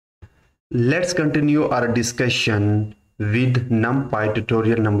Let's continue our discussion with numpy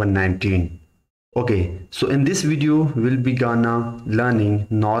tutorial number 19. Okay, so in this video we'll be gonna learning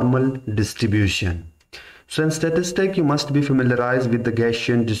normal distribution. So in statistics you must be familiarized with the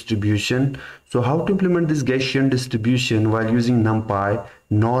Gaussian distribution. So how to implement this Gaussian distribution while using numpy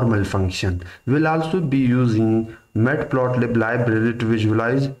normal function. We'll also be using matplotlib library to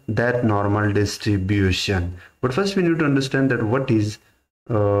visualize that normal distribution. But first we need to understand that what is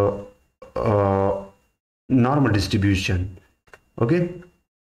uh, normal distribution. Okay,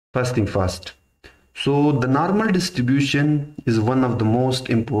 first thing first. So the normal distribution is one of the most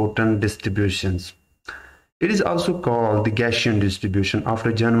important distributions. It is also called the Gaussian distribution after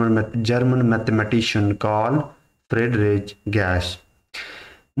a German mathematician called Friedrich Gauss.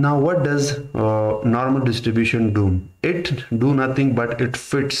 Now what does normal distribution do? It do nothing but it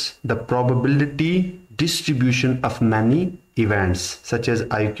fits the probability distribution of many events such as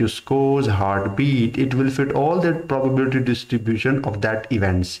IQ scores, heartbeat. It will fit all that probability distribution of that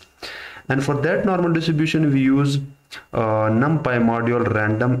events. And for that normal distribution we use numpy module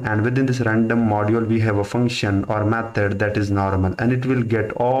random, and within this random module we have a function or method that is normal, and it will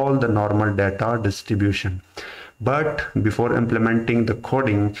get all the normal data distribution. But before implementing the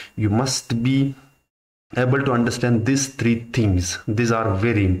coding you must be able to understand these three things. These are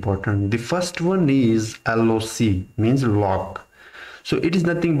very important. The first one is LOC, means log. So it is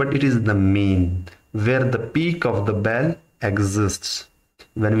nothing but it is the mean where the peak of the bell exists.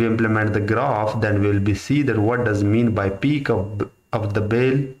 When we implement the graph, then we will be see that what does mean by peak of the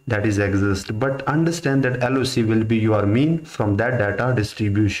bell that is exist. But understand that LOC will be your mean from that data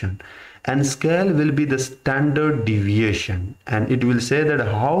distribution, and scale will be the standard deviation, and it will say that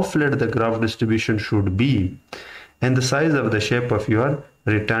how flat the graph distribution should be and the size of the shape of your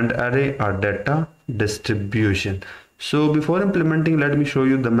returned array or data distribution. So before implementing, let me show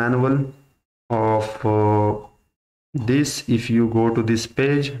you the manual of this. If you go to this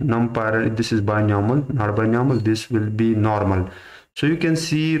page, numpy, this is binomial, not binomial, this will be normal. So you can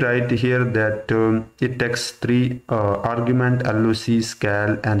see right here that it takes three argument: LOC,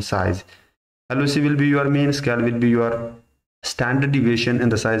 scale, and size. LOC will be your mean, scale will be your standard deviation, and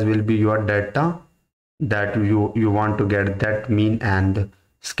the size will be your data that you want to get that mean and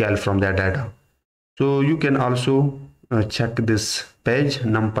scale from that data. So you can also check this page,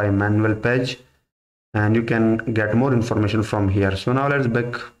 numpy manual page, and you can get more information from here. So now let's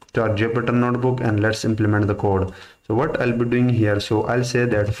back to our Jupyter notebook and let's implement the code. So what I'll be doing here, so I'll say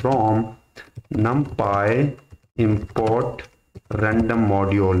that from numpy import random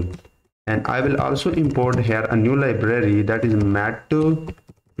module, and I will also import here a new library that is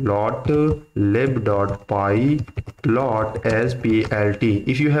matplotlib.py plot as plt.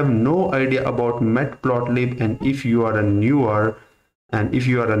 If you have no idea about matplotlib, and if you are a newer and if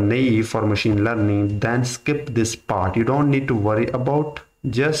you are a naive for machine learning, then skip this part. You don't need to worry about,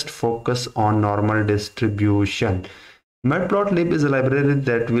 just focus on normal distribution. Matplotlib is a library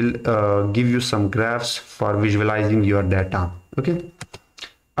that will give you some graphs for visualizing your data. Okay,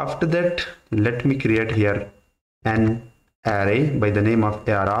 after that let me create here an array by the name of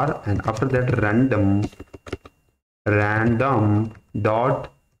arr, and after that random dot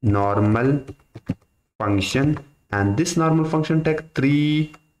normal function, and this normal function takes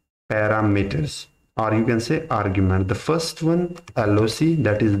three parameters, or you can say argument. The first one LOC,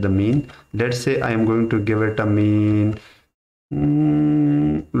 that is the mean. Let's say I am going to give it a mean,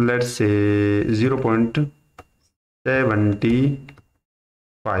 let's say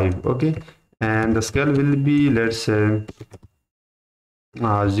 0.75. okay, and the scale will be, let's say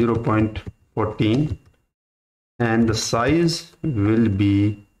 0.14, and the size will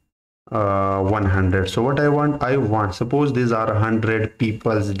be 100. So what I want, suppose these are 100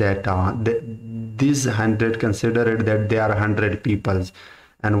 people's data. These 100, consider it that they are 100 people's,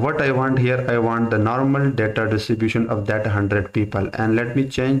 and what I want here, I want the normal data distribution of that 100 people. And let me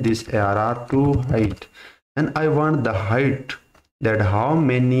change this ARR to height, and I want the height, that how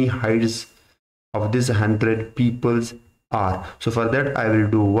many heights of this 100 people's are. So for that I will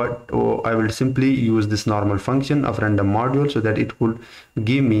do what? I will simply use this normal function of random module, so that it would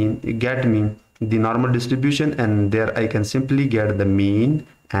get me the normal distribution, and there I can simply get the mean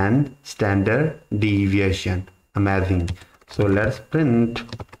and standard deviation. Amazing. So let's print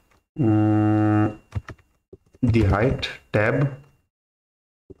the height tab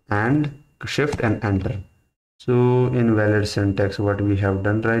and shift and enter. So invalid syntax, what we have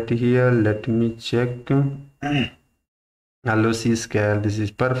done right here, let me check. LOC scale, this is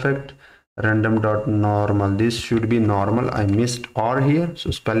perfect. Random dot normal, this should be normal. I missed or here,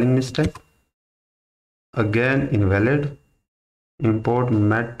 so spelling mistake. Again invalid. import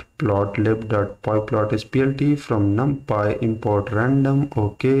matplotlib.pyplot is plt from numpy import random.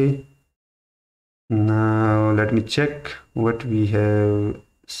 Okay, now let me check what we have.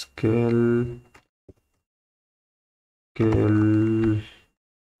 Scale.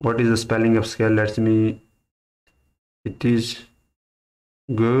 What is the spelling of scale? Let me. It is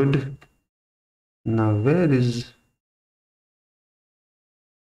good. Now where is,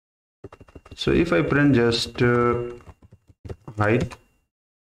 so if I print just height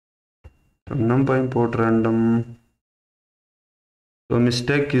from numpy import random, so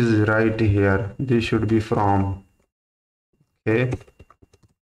mistake is right here. This should be from. Okay,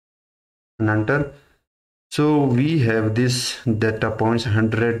 and enter. So we have this data points,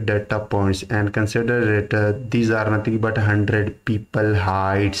 100 data points, and consider it these are nothing but 100 people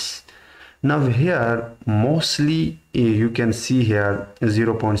heights. Now here mostly you can see here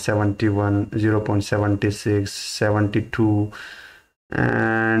 0 0.71, 0 0.76, 72,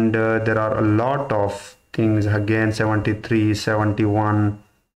 and there are a lot of things again, 73, 71,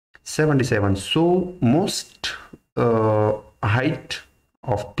 77. So most height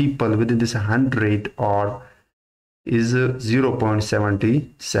of people within this 100 or is 0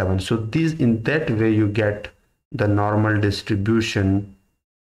 0.77. So this, in that way you get the normal distribution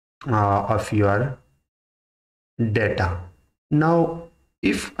of your data. Now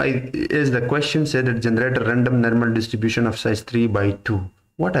if I, as the question said, that generate a random normal distribution of size 3 by 2,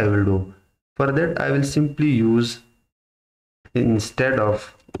 what I will do for that, I will simply use, instead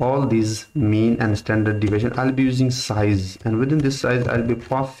of all these mean and standard deviation, I'll be using size, and within this size I'll be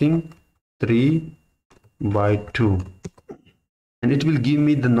passing 3 by 2, and it will give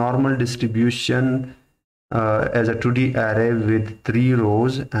me the normal distribution as a 2D array with 3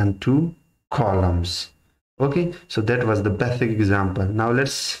 rows and 2 columns. Okay, so that was the basic example. Now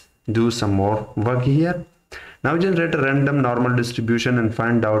let's do some more work here. Now generate a random normal distribution and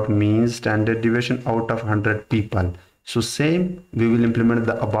find out mean standard deviation out of 100 people. So same, we will implement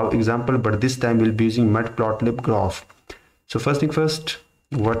the above example, but this time we'll be using matplotlib graph. So first thing first,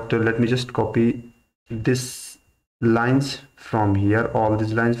 let me just copy this lines from here, all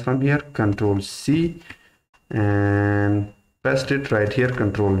these lines from here, Control C, and paste it right here,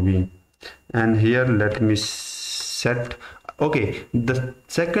 Control V, and here let me set. Okay, the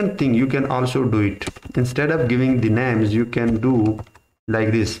second thing, you can also do it, instead of giving the names, you can do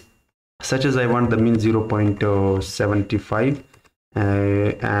like this, such as I want the mean 0 0.75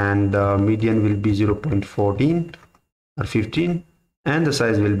 and the median will be 0 0.14 or 15, and the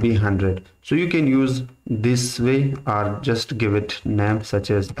size will be 100. So you can use this way, or just give it name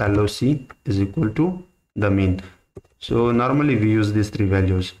such as LOC is equal to the mean. So normally we use these 3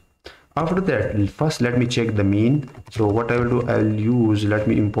 values. After that, first let me check the mean. So what I will do, I'll use, let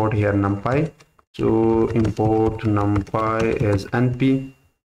me import here numpy. So import numpy as np.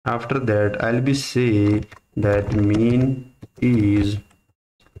 After that, I'll be say that mean is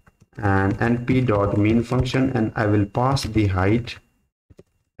an np.mean function, and I will pass the height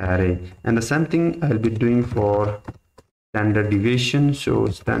array, and the same thing I'll be doing for standard deviation. So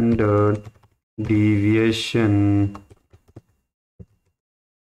standard deviation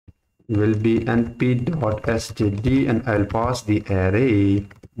will be np.std, and I'll pass the array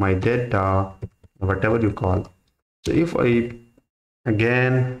my data, whatever you call. So if I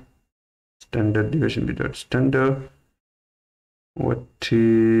again standard deviation be dot standard, what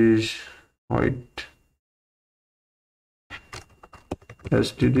is height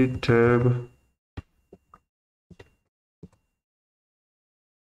std tab,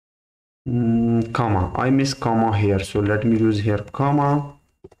 comma, I miss comma here, so let me use here comma.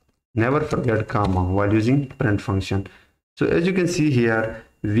 Never forget comma while using print function. So as you can see here,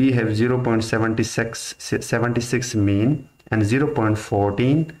 we have 0 0.76 mean, and 0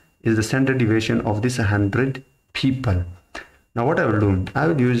 0.14 is the standard deviation of this 100 people. Now what I will do, I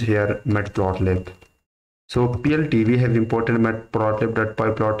will use here matplotlib. So plt, we have imported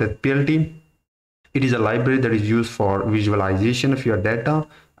matplotlib.pyplot.plt. It is a library that is used for visualization of your data.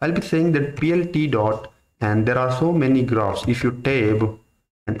 I'll be saying that plt dot, and there are so many graphs. If you tab,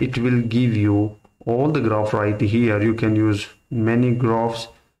 and it will give you all the graph right here. You can use many graphs,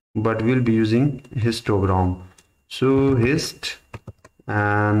 but we'll be using histogram. So hist,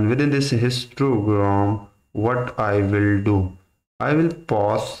 and within this histogram, what I will do, I will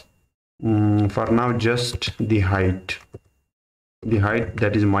pass for now just the height,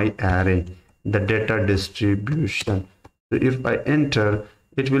 that is my array, the data distribution. So if I enter,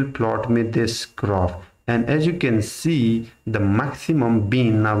 it will plot me this graph, and as you can see, the maximum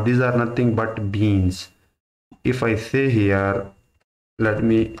bean, now these are nothing but beans. If I say here, let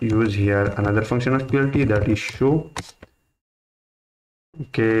me use here another function of plt, that is show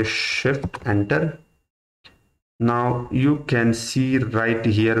Okay, shift enter. Now you can see right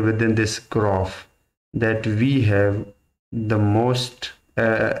here within this graph that we have the most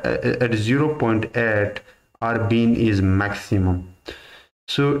at 0.8 our bean is maximum.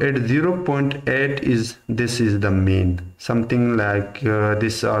 So at 0.8 is this is the mean, something like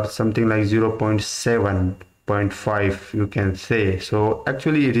this, or something like 0.7.5 you can say. So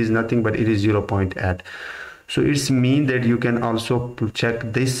actually it is nothing but it is 0.8. So it's mean that you can also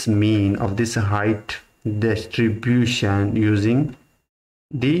check this mean of this height distribution using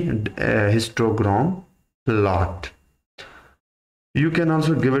the histogram plot. You can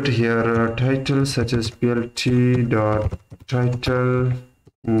also give it here a title such as plt dot title,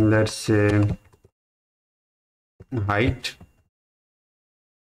 let's say height,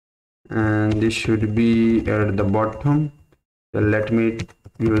 and this should be at the bottom. So let me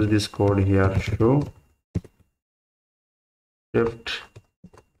use this code here, show, shift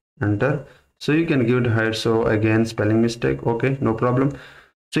enter. So you can give it height. So again spelling mistake, okay, no problem.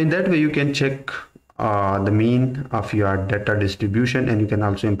 So in that way you can check the mean of your data distribution, and you can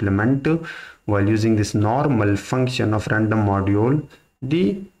also implement while using this normal function of random module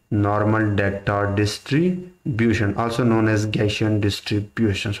the normal data distribution, also known as Gaussian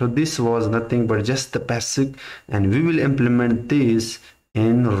distribution. So this was nothing but just the basic, and we will implement this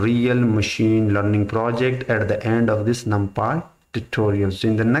in real machine learning project at the end of this numpy tutorial. So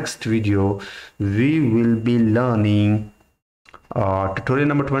in the next video we will be learning tutorial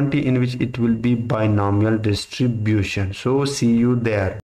number 20, in which it will be binomial distribution. So see you there.